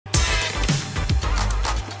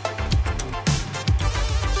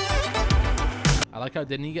like how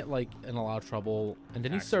didn't he get like in a lot of trouble, and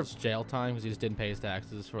then he serves jail time because he just didn't pay his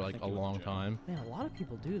taxes for like a long time. Man, a lot of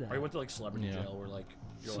people do that. Or he went to like celebrity jail where like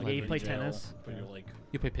you're like you in play jail, tennis. but you're like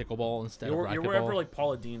You play pickleball instead of racquetball. you're wherever like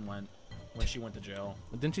Paula Dean went when she went to jail.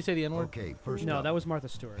 Didn't she say the N-word? Okay, first No, up, that was Martha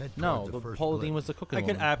Stewart. head No, toward the the first Paula blade. Dean was the cooking I could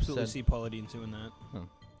woman. absolutely Said- see Paula Dean doing that. Huh.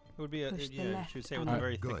 It would be a, Push the yeah, left she would say it with button. a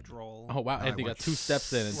very Good. thick drawl. Oh wow, I Anthony got want 2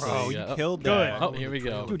 steps in. And Bro, so you yeah. killed Good. that. Oh, here we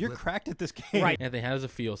go. Dude, you're cracked at this game. Right. Anthony, how does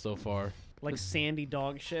it feel so far? Like sandy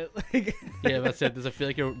dog shit. Like Yeah, that's it. Does it feel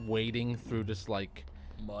like you're wading through just like?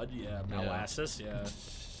 Mud, yeah, molasses, yeah.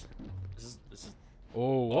 This is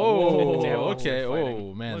Oh, Oh, oh, damn, okay. we're fighting.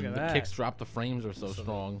 Oh man, Look at the that. kicks drop. The frames are so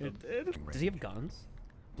strong. Does he have guns?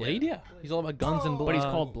 Blade, yeah. He's all about guns and blood. But he's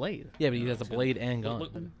called Blade. Yeah, but he has a blade and gun.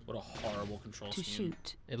 look, what a horrible control To scheme.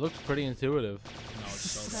 shoot. It looks pretty intuitive. No, it's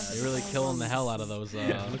so bad. You're really killing the hell out of those. Look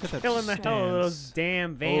at that Killing the hell out of those stance.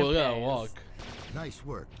 damn Oh, vampires. look at that walk. Nice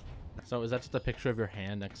work. So is that just a picture of your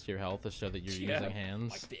hand next to your health to show that you're Yeah, using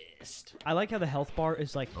hands? like this. I like how the health bar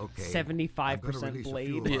is like Okay, 75%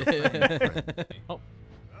 blade. Yeah. Oh,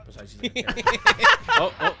 Besides, he's like a character.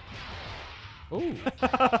 oh, oh. Ooh.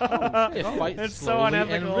 Oh, yeah, fight It's so slowly and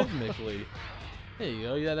unethical. rhythmically. There you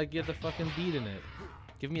go. You gotta get the fucking beat in it.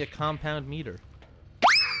 Give me a compound meter.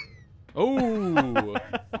 Oh.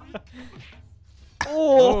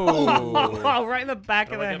 Oh, right in the back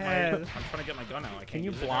How of do I the get head. I'm trying to get my gun out. I can't Can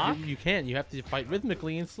you use it. block? You can't. You have to fight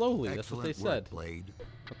rhythmically and slowly. That's what they Excellent said. work, Blade.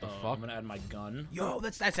 What the I'm fuck? gonna add my gun. Yo,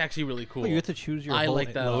 that's actually really cool. Wait, you have to choose your I whole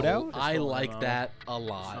like that. loadout? I Just like ammo. that a not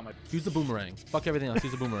lot. my- Use the boomerang. Fuck everything else.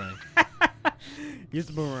 Use the boomerang. Use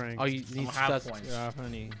the boomerang. Oh, you need half to. points. Yeah,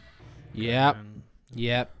 funny. Yep.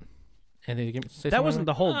 Yep. And then you give, say That wasn't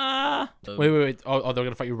the whole. Wait. Oh, they're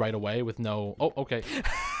gonna fight you right away with no. Oh, okay.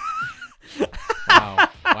 Wow.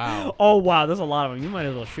 Wow. Oh wow, there's a lot of them. You might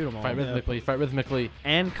as well shoot them all. Fight rhythmically. Fight rhythmically.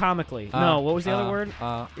 And comically. No, what was the other word?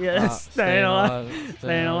 Yes, staying alive.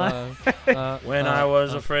 Staying alive. When I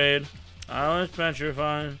was afraid, I was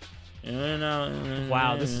petrified.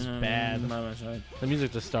 Wow, this is bad. The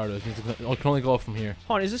music just started. It can only go up from here.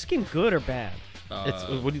 Hold on, is this game good or bad? It's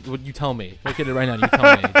what you tell me. Look at it right now. You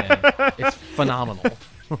tell me. Dan. It's phenomenal.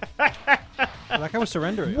 That guy was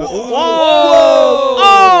surrendering. Whoa!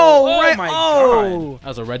 Oh, right. my Oh, That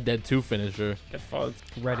was a Red Dead 2 finisher. Get fucked.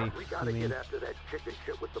 ready. We gotta I mean, get after that chicken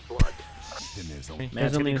shit with the blood. Man, it's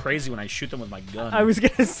There's gonna be only- crazy when I shoot them with my gun. I was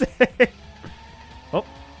gonna say.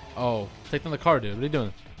 Oh, take down the car, dude. What are you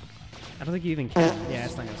doing? I don't think you even can. Yeah,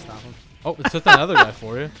 it's not gonna stop him. Oh, it's just another guy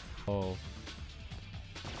for you. Oh.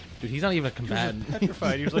 Dude, he's not even a combatant.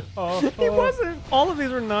 Petrified. He was like, oh. He wasn't. All of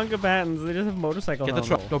these were non-combatants. They just have motorcycle Get the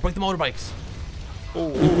helmets. truck. Go break the motorbikes.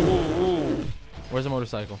 Ooh. Where's the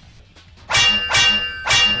motorcycle?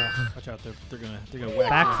 Watch out, they're gonna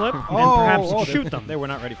whack. Backflip, Oh, and perhaps oh, shoot them. They were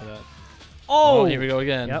not ready for that. Oh, here we go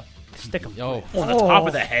again. Yep. Stick them. Yo, On the top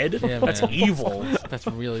of the head? Yeah, That's man. evil. that's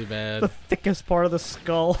really The bad. thickest part of the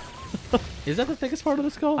skull. Is that the thickest part of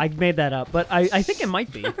the skull? I made that up, but I think it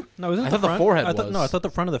might be. No, isn't I the thought the front? forehead I thought, was. No, I thought the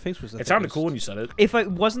front of the face was the It sounded thickest. cool when you said it. If it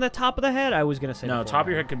wasn't the top of the head, I was gonna say. No, the top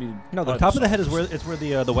of your forehead. head could be. No, the top of the head is where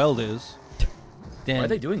the weld is. Dan, Why are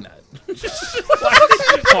they doing that?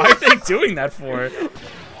 Why are they doing that for?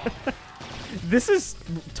 This is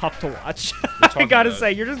tough to watch. We're I talking gotta about-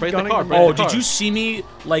 say, you're just Break the gunning. car, them break all. Oh, the car. did you see me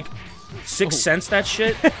like Sixth Sense that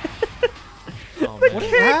shit? Oh, man. What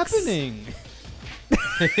is happening?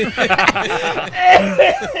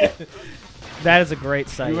 That is a great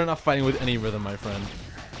sight. You are not fighting with any rhythm, my friend.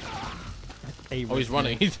 Oh, he's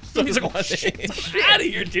running. He's He's like, oh shit, get out of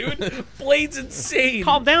here, dude. Blade's insane.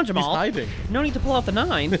 Calm down, He's Jamal. hiding. No need to pull out the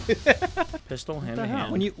 9. Pistol, hand the to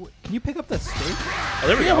hell? hand. Can you pick up that steak? Oh,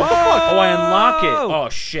 there we go. What the fuck? Oh, I unlock it. Oh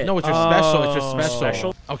shit. No, it's your special. It's your special.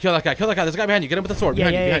 Special? Oh, kill that guy. Kill that guy. There's a guy behind you. Get him with the sword.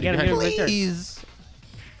 Yeah, behind yeah, you. yeah. Behind Get you. him, Behind get you. him right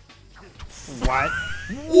there. Please. What?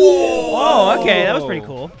 Oh, okay, that was pretty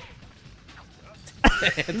cool.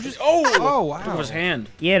 Oh wow. Look at his hand.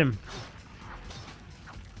 Get him.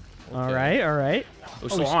 All right, all right. Oh,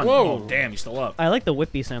 he's still on. whoa. Oh, damn, he's still up. I like the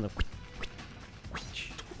whippy sound of.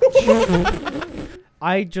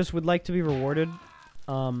 I just would like to be rewarded.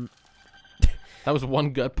 That was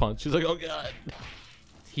one gut punch. He's like, oh god.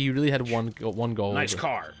 He really had one goal. Nice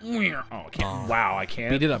car. Oh, I can't. Wow, I can't.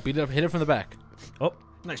 Beat it up. Beat it up. Hit it from the back. Oh,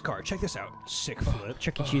 Nice car. Check this out. Sick flip.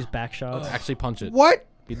 Chuck E. Cheese back shots. Actually punch it. What?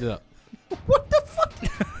 Beat it up. What the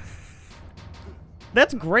fuck?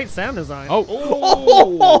 That's great sound design. Oh.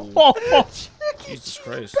 Oh. Jesus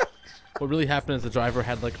Christ. What really happened is the driver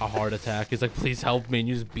had like a heart attack. He's like, please help me. And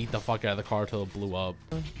you just beat the fuck out of the car till it blew up.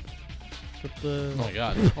 Oh my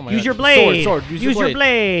god. Oh my Use god. your blade. Sword. Use your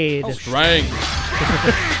blade. Strength.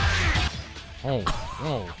 Oh,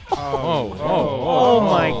 Oh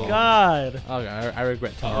my god. Okay, I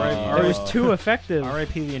regret telling you. It was too effective.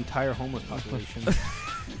 R.I.P. the entire homeless population.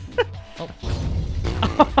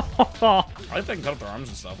 I think cut up their arms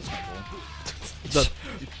and stuff is kind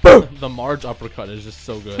of The Marge uppercut is just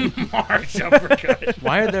so good. cool. March uppercut.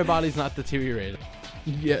 Why are their bodies not deteriorated?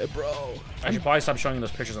 Yeah, bro. I should probably stop showing you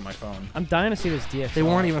those pictures on my phone. I'm dying to see this DX. They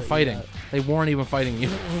weren't even fighting. They weren't even fighting you.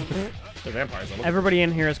 They're vampires. Everybody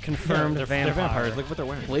in here is confirmed They're vampire. vampires. Look what they're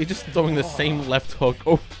wearing. Blade just throwing the same left hook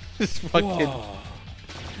over this fucking.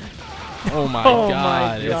 Oh my Oh my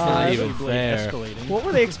god, it's not God. even fair. Escalating. What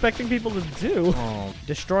were they expecting people to do? Oh,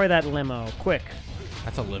 Destroy that limo, quick.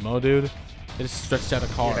 that's a limo, dude. They just stretched out a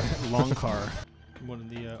car. Long car. One of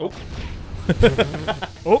the.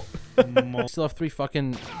 Still have 3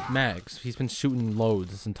 fucking mags. He's been shooting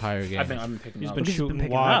loads this entire game. I think I'm picking He's up. been He's been shooting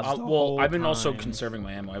picking wads. up. the Well, whole I've been also time. conserving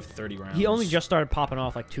my ammo. I have 30 rounds. He only just started popping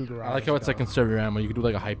off like 2 garages. I like how it's like conservative ammo. You could do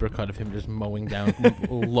like a hypercut of him just mowing down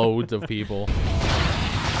loads of people.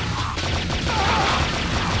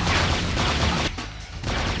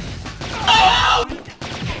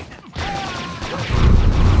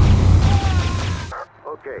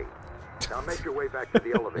 Okay. Now make your way back to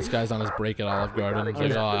the elevator. This guy's on his break at Olive Garden.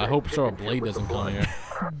 He's like, oh, I hope Sora Blade doesn't come here.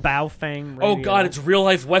 Baofeng. Oh god, it's real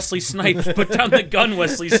life Wesley Snipes. Put down the gun,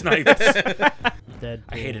 Wesley Snipes. dead.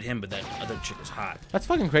 I hated him, but that other chick was hot. That's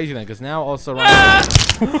fucking crazy then, because now also That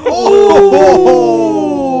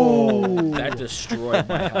destroyed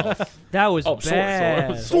my health. That was Oh,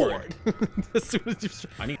 bad. sword. as soon as you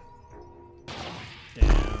I need.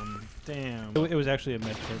 Damn. It was actually a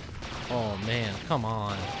med kit. oh man, come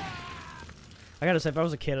on. I gotta say, if I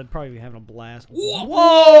was a kid, I'd probably be having a blast. Whoa!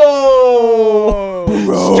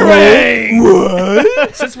 String!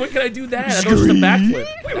 What? Since when can I do that? I know it's the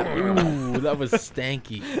backflip. Ooh, that was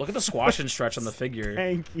stanky. Look at the squash and stretch on the figure.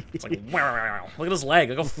 Thank you. It's like, wow. Look at his leg.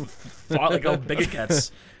 Look how big it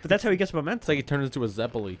gets. But that's how he gets momentum. It's like he turned into a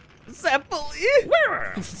Zeppeli.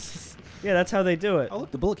 Yeah, that's how they do it. Oh, look,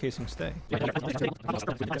 the bullet casing stay. Yeah.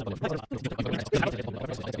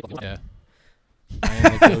 I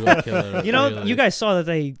am the Go-Go Killer. You know, really. you guys saw that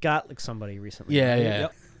they got like somebody recently. Yeah, right?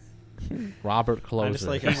 yeah. Robert Closer. just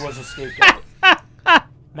like- He was a scapegoat.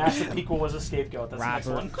 Master Pico was a scapegoat. That's the next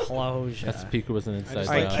Robert one. Closure. That's Piku was an inside just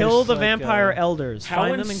All right, job. kill the like, vampire elders. How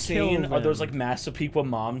Find them and kill insane them. are those like Massapequa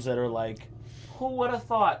moms that are like, who would have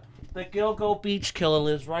thought the Gilgo Beach killer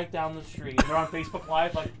lives right down the street? And they're on Facebook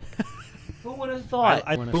Live like, who would have thought?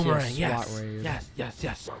 Boomerang, yes.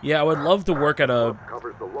 Yeah, I would love to work at a.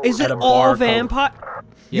 Covers the lower Is it At a all bar vampire?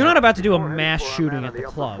 You're Yeah. not about to do a mass shooting at the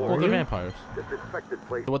club, Well, are they're you? vampires. disinfected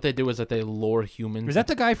place. What they do is that they lure humans. Was that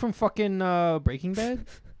the guy from fucking Breaking Bad?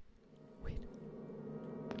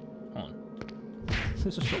 Hold on.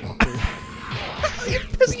 This is so awkward.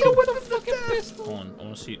 Hold on. I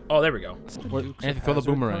want to see. Oh, there we go. Anthony, throw the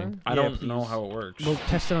boomerang. I don't know how it works. We'll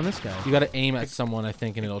test it on this guy. You gotta aim at someone, I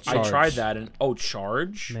think, and it'll charge. I tried that and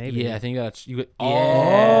charge. Maybe. Yeah, I think you gotta. You got.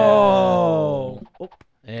 Oh.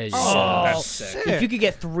 There you Oh, go. that's sick. If you could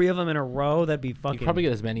get 3 of them in a row, that'd be You fucking. can probably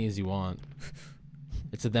get as many as you want.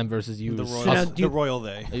 It's a them versus you. The So royal, now do you- the royal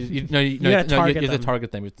they. You gotta have target to them.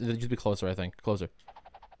 target them. Just be closer, I think. Closer.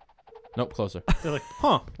 Nope, closer. They're like,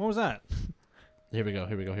 huh? What was that? Here we go.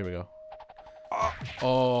 Oh.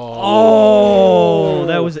 Oh,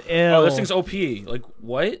 that was ill. Oh, this thing's OP. Like,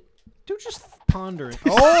 what? Dude, just pondering.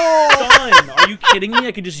 Oh, Done. Are you kidding me?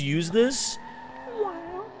 I could just use this?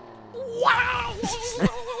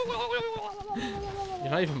 You're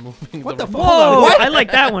not even moving. what the fuck? Whoa! I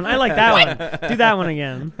like that one. I like that one. Do that one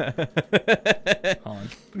again. Hold on.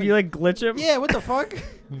 You like glitch him? Yeah, what the fuck?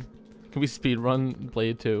 Can we speed run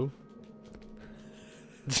Blade 2?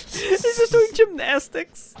 He's just doing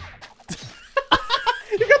gymnastics.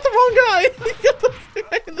 You got the wrong guy. You got the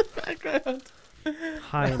guy in the background.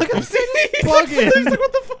 Hi. Look, I'm seeing He's bugging. He's like,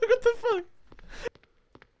 what the fuck? What the fuck?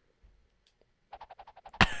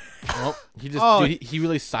 Well, he just dude, he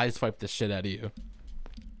really sideswiped the shit out of you.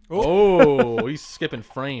 Oh, he's skipping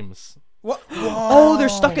frames. What? Oh, they're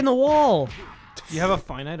stuck in the wall. You have a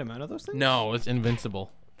finite amount of those things? No, it's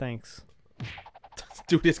invincible. Thanks.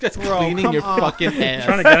 Dude, this guy's Bro, cleaning come your on. fucking ass.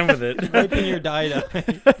 Trying to get him with it. Wiping your dye.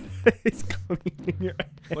 It's cleaning your.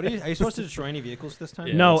 What are you supposed to destroy any vehicles this time?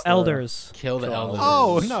 Yeah. No, it's the- elders. Kill the elders.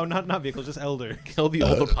 Oh, no, not vehicles, just elder. Kill the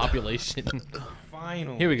older population.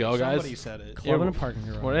 Finally. Here we go, guys. Somebody said it. Club in a parking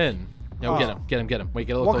garage. We're in. Yo, get him. Wait,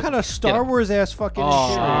 get a little What closer. kind of Star Wars ass fucking Oh,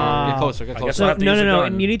 shit? get closer. I guess closer. I'll So, have to no, use no, a no.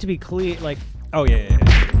 gun. You need to be clear. Like, Oh, yeah.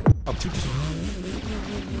 Oh,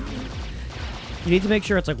 You need to make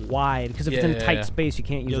sure it's like wide, because if it's in tight space, you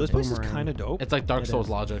can't use Yo, the this place is boomerang. kind of dope. It's like Dark It Souls is.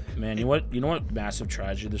 logic. Man, you know what massive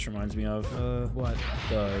tragedy this reminds me of? What?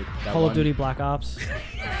 That Call of one- Duty Black Ops.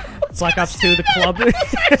 Black Ops 2, the club.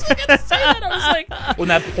 I was like, when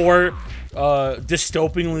that poor,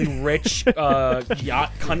 dystopianly rich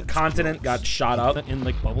yacht continent got shot up. in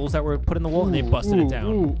like bubbles that were put in the wall, and they busted it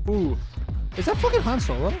down. Is that fucking Han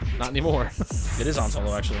Solo? Not anymore. It is on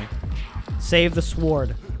Solo, actually. Save the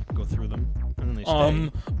sword. Go through them, and then they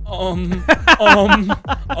stay.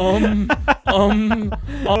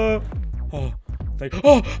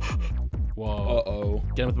 Whoa. Uh-oh.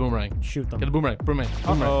 Get him with the boomerang. Shoot them. Get the boomerang. Boomerang.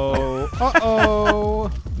 Boomerang.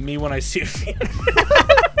 Uh-oh. Me when I see a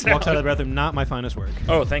Walks out of the bathroom. Not my finest work.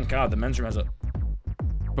 Oh, thank God. The men's room has a...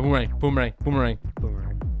 Boomerang. Boomerang. Boomerang.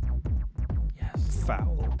 Boomerang.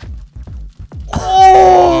 Foul.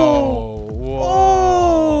 Oh!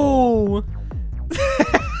 Whoa. Oh!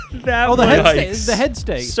 That Oh, the was head stay. Yikes. The head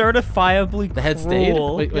stay. certifiably The head stayed?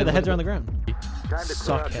 cruel. Wait, Yeah, the heads are on the ground. Time to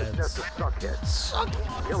clear out this Suckheads. nest of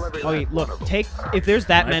suckheads. Kill every Oh, last wait, one look. of them. Take if there's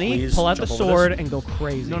that Can I many, please pull out the jump over sword this? and go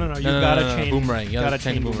crazy. No, you No, gotta no, chain. boomerang. You gotta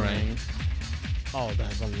chain boomerang. Oh,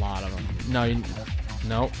 there's a lot of them. No, you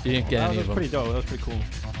didn't get That any was of them. pretty dope. That was pretty cool.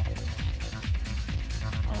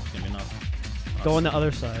 Oh, it's gonna be enough. Go on the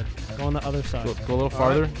other side. Go on the other side. Go a little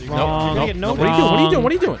farther. Alright, No, wrong. no, You're gonna get no. no What are you doing? What are you doing?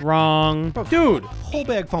 What are you doing? Wrong. Dude. Whole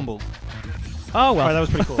bag fumbled. Oh All well. right, that was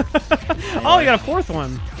pretty cool. Oh, you got a fourth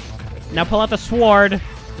one. Now pull out the sword.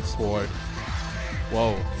 The sword.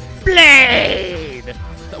 Whoa. Blade.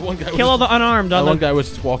 That one guy Kill all was, the unarmed. that On one the... guy was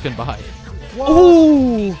just walking by.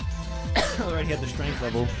 Ooh. Already had the strength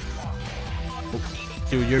level.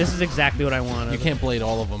 Dude, This is exactly what I wanted. you can't blade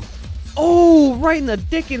all of them. Oh, right in the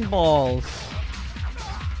dick and balls.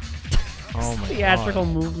 Oh my Theatrical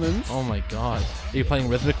god. movements. Oh my god. Are you playing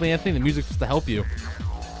rhythmically, Anthony? The music's supposed to help you.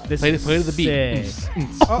 This Play is to the beat. sick.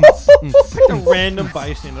 Like a random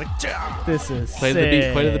bystander. Like, "Tja." This is Play to the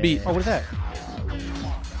beat. Play to the sick. beat. Oh, what is that?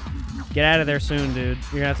 Get out of there soon, dude.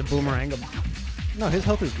 You're gonna have to boomerang him. No, his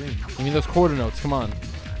health is green. Give me those quarter notes. Come on.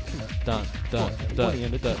 Done. Done. What? Done. 20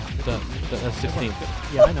 ended. Done. Done. That's 16.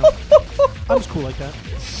 Yeah, I know. I'm just cool like that.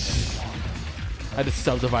 I just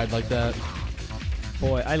subdivide like that.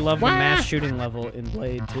 Boy, I love the mass shooting level in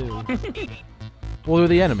Blade 2. Well, they're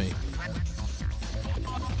the enemy.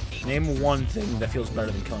 Name one thing that feels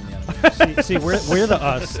better than killing the enemy. See, we're the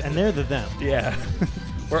us, and they're the them. Yeah.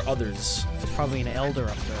 We're others. There's probably an elder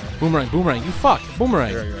up there. Boomerang. Boomerang. You fuck.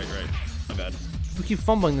 Boomerang. You're right. My bad. You keep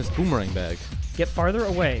fumbling this boomerang bag. Get farther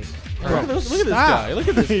away. Look at this Stop. guy. Look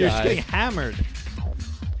at this You're just guy. getting hammered.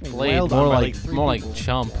 Blade. Wailed on More by, like three more like people.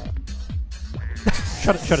 chump.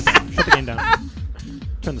 Shut it down. Shut the game down.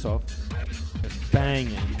 Turn this off.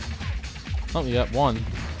 Banging. Oh, you got one.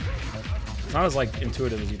 It's not as like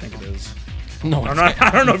intuitive as you think it is. No,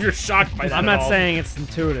 I don't know if you're shocked by that. I'm at not all, saying it's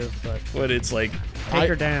intuitive, but it's like take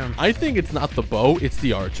her down. I think it's not the bow, it's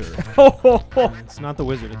the archer. It's not the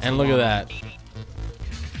wizard. It's And the look at wand.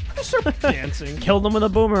 that. Start dancing. Killed him with a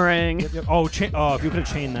boomerang. Yep. Oh, oh, if you could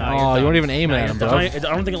have chained that. Oh, you won't even aim at him, I bro.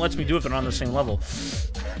 don't think it lets me do it if they're not on the same level.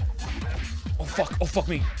 Oh fuck! Oh fuck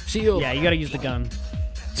me! Shield. Yeah, you gotta use the gun.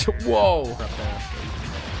 Whoa.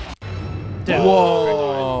 Dude,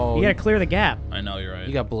 Whoa. you gotta clear the gap. I know you're right.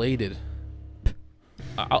 You got bladed.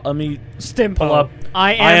 Let me Stimpo. pull up.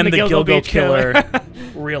 I am the Gilgo Beach killer.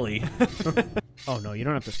 Really? Oh no, you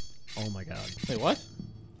don't have to. Oh my god, Wait, what?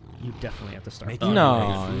 you definitely have to start.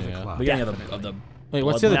 No. Yeah. Beginning of the. Wait,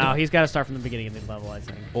 what's the other No, he's got to start from the beginning of the level. I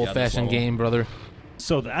think. old-fashioned level. game, brother?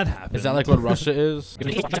 So that happened. Is that like what Russia is?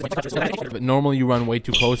 But normally you run way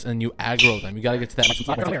too close and you aggro them. You gotta get to that.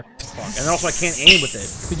 Fuck. And then also I can't aim with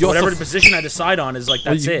it. You Whatever also- the position I decide on is like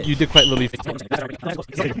that's it. You did quite literally.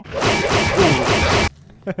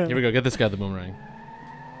 Here we go. Get this guy the boomerang.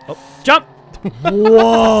 Jump!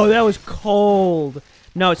 Whoa, that was cold.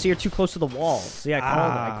 No, see, you're too close to the wall. See,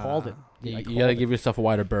 I called it. You gotta give yourself a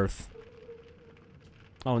wider berth.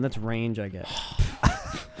 Oh, and that's range, I guess.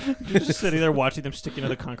 You're just sitting there watching them stick into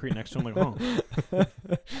the concrete next to him, like, oh,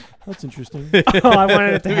 that's interesting. Oh, I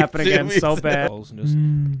wanted it to happen Me too, again me so too. bad.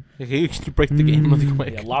 Okay, you can break the game really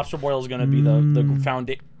quick. Yeah, lobster boil is gonna be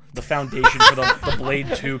the foundation for the Blade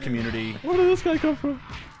 2 community. Where did this guy come from?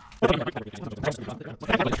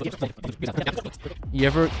 You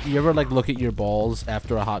ever like look at your balls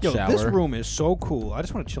after a hot Yo, shower? this room is so cool. I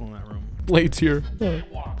just want to chill in that room. Blade's here.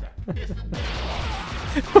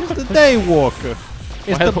 It's the day walker.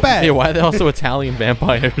 It's the bag. Hey, why are they also Italian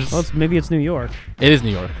vampires? Well, maybe it's New York. It is New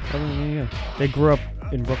York. Probably, yeah. They grew up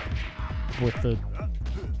in with the.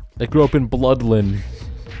 They grew up in Bloodland.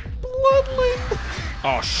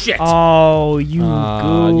 Oh shit! Oh, you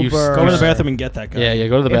goober. you Go to the bathroom and get that guy. Yeah,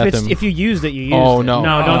 go to the If, bathroom. if you used it, you used Oh it. no!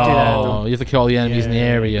 No, don't do that. Oh, you have to kill all the enemies in the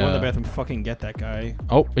area. Go to the bathroom. Fucking get that guy.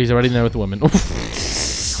 Oh, he's already there with the women. Well,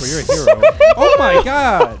 you're a hero. Oh my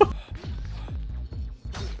god!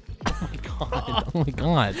 Oh my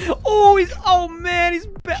god! Oh, he's. Oh man, he's.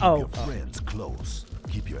 Oh. Your friends close.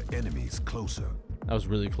 Keep your enemies closer. That was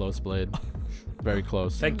really close, Blade. Very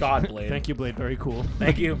close. Thank God, Blade. Thank you, Blade. Very cool.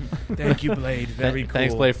 Thank you, Blade. Very cool.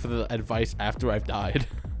 Thanks, Blade, for the advice after I've died.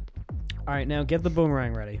 All right, now get the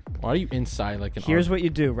boomerang ready. Why are you inside like an? Here's what you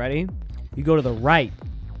do. Ready? You go to the right,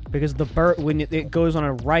 because the bird when it goes on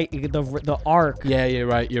a right, you get the arc. Yeah, you're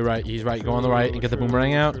right. You're right. He's right. Go on the right and get the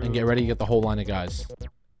boomerang out and get ready to get the whole line of guys.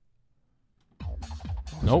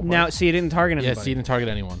 Nope. Now, see, it didn't target anybody. Yeah, see, you didn't target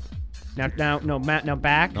anyone. Now, no, Matt, now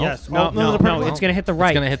back. Nope. Yes. No, Oh, no, no, it's gonna hit the right.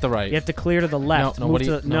 It's gonna hit the right. You have to clear to the left. No, Move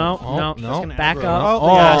nobody. to no, no. back aggro. up.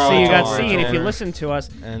 Oh, Yeah, see, you got it's C, and if you over. listen to us,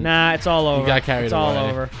 And nah, it's all over. got carried It's all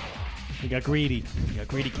away. over. You got greedy. You got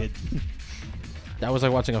greedy kid. That was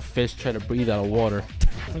like watching a fish try to breathe out of water.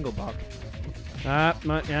 Single block.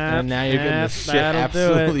 And now you're getting the shit that'll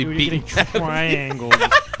absolutely You're beaten. getting triangled.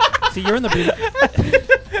 See, you're in the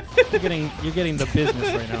you're getting the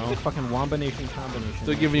business right now. Fucking Wamba Nation combination.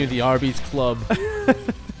 They're giving you the Arby's club. Giving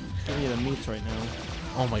you the meats right now.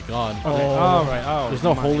 Oh my god. Okay. All right. Oh. There's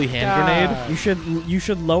no my holy hand God. grenade. You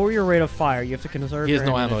should lower your rate of fire. You have to conserve. He has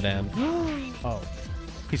your no ammo, ammunition. Dan. Oh,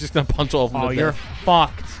 He's just gonna punch all of them oh, to you're death.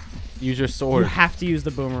 fucked. Use your You sword. have to use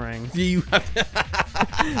the boomerang. You have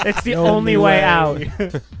It's the only way out.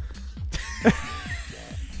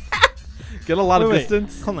 Get a lot of Wait.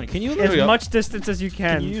 distance. Hold on. Can you? As we go. much distance as you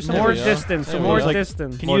can. Can you use some More of the- distance. There we More go.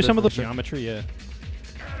 distance. Can you More use some of the distance. geometry? Yeah.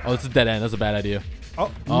 Oh, it's a dead end. That's a bad idea. Oh.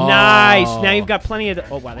 Nice. Oh. Now you've got plenty of.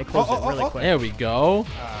 Oh wow, they closed it really quick. There we go.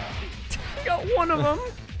 You got one of them.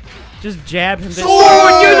 Just jab him.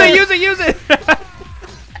 Sword! Use it.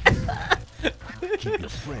 Keep your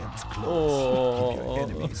friends close. Oh. Keep your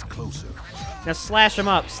enemies closer. Now slash him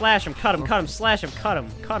up. Slash him. Cut him. Cut him. Slash him. Cut him.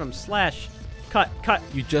 Cut him. Slash. Cut. Cut.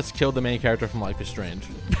 You just killed the main character from Life is Strange.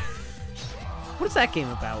 What is that game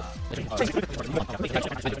about?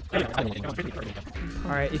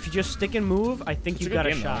 All right, if you just stick and move, I think It's a you've good got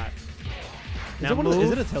a game, though. shot. Is Now it, move.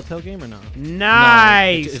 is it a Telltale game or not?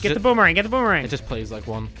 Nice. it's Get the just- boomerang. Get the boomerang. It just plays like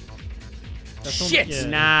one. Shit! Yeah.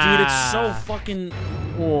 Nah. Dude, it's so fucking.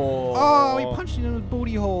 Oh, he punched you in his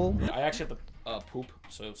booty hole. I actually have to poop,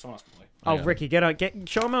 so someone else can play. Oh, Yeah. Ricky,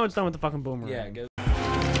 show him how it's done with the fucking boomerang. Yeah, get.